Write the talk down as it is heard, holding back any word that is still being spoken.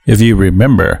If you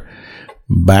remember,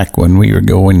 back when we were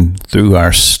going through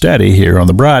our study here on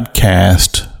the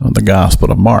broadcast on the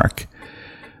Gospel of Mark,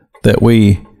 that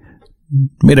we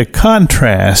made a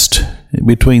contrast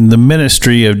between the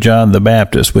ministry of John the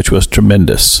Baptist, which was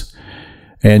tremendous,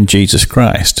 and Jesus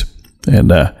Christ.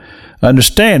 And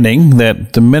understanding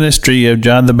that the ministry of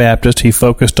John the Baptist, he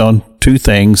focused on two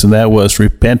things, and that was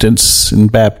repentance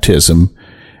and baptism,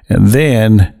 and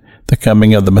then the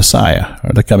coming of the Messiah,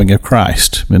 or the coming of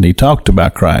Christ. And he talked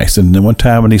about Christ. And then one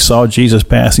time when he saw Jesus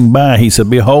passing by, he said,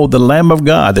 "Behold, the Lamb of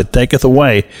God that taketh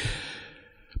away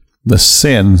the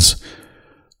sins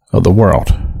of the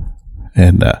world."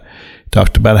 And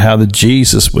talked about how that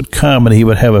Jesus would come and he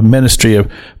would have a ministry of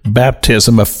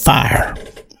baptism of fire.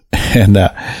 And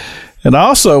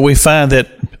also we find that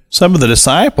some of the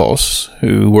disciples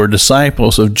who were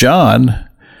disciples of John,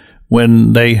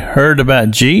 when they heard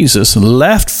about Jesus,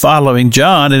 left following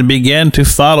John and began to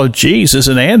follow Jesus,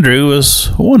 and Andrew was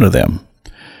one of them.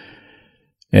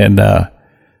 And the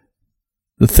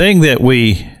thing that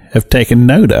we have taken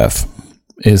note of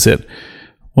is that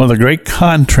one of the great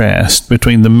contrasts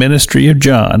between the ministry of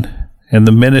John and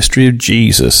the ministry of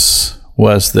Jesus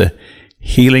was the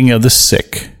healing of the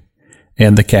sick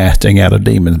and the casting out of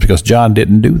demons, because John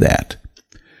didn't do that.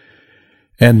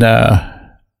 And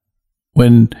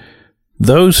when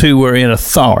those who were in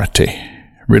authority,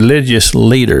 religious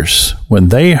leaders, when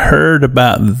they heard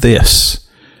about this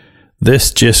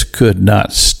just could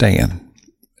not stand.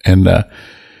 And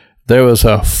there was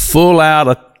a full-out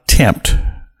attempt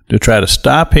to try to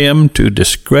stop him, to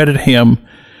discredit him,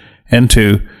 and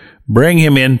to bring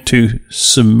him into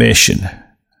submission.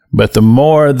 But the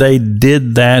more they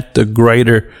did that, the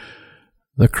greater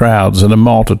the crowds and the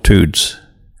multitudes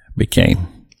became.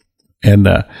 And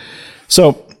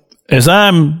so as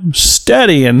I'm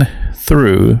studying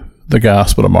through the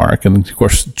Gospel of Mark, and of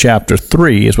course chapter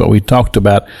 3 is what we talked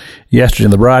about yesterday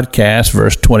in the broadcast,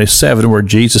 verse 27, where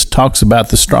Jesus talks about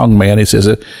the strong man. He says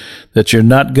that you're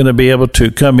not going to be able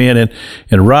to come in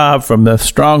and rob from the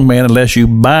strong man unless you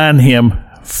bind him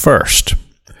first.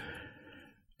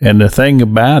 And the thing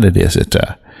about it is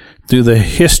that through the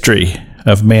history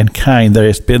of mankind, there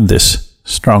has been this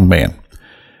strong man.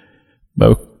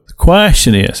 But the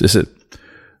question is it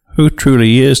who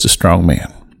truly is the strong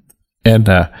man? And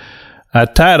I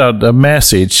titled a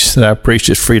message that I preached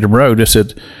at Freedom Road. It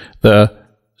said, "The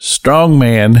strong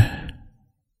man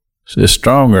is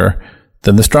stronger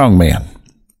than the strong man."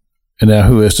 And now,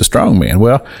 who is the strong man?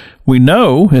 Well, we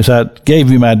know, as I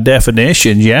gave you my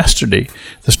definition yesterday,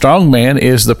 the strong man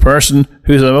is the person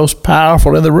who's the most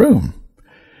powerful in the room.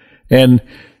 And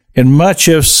in much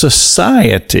of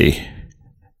society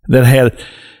that had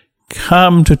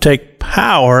come to take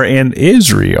power in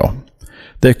Israel,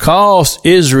 that caused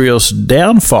Israel's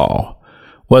downfall,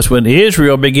 was when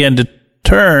Israel began to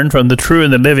turn from the true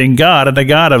and the living God and the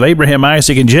God of Abraham,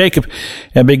 Isaac, and Jacob,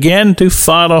 and began to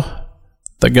follow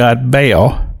the god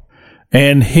Baal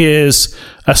and his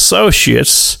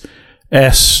associates,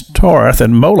 Ashtoreth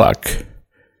and Moloch.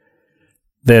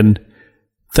 Then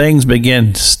things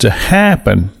began to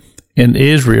happen in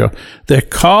Israel that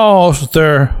caused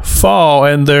their fall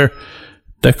and their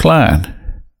decline.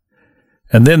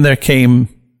 And then there came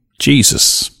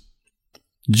Jesus.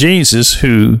 Jesus,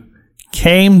 who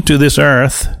came to this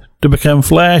earth to become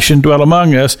flesh and dwell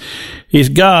among us. He's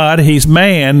God, he's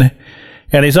man,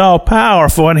 and he's all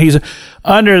powerful, and he's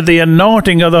under the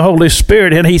anointing of the Holy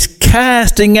Spirit, and he's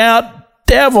casting out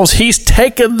devils. He's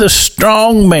taken the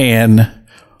strong man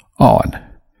on.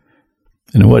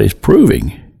 And what he's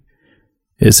proving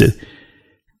is that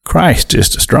Christ is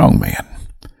the strong man,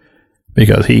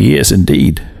 because he is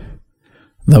indeed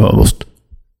the most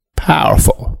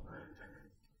powerful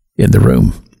in the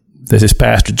room. This is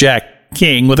Pastor Jack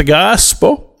King with the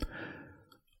gospel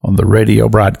on the radio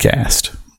broadcast.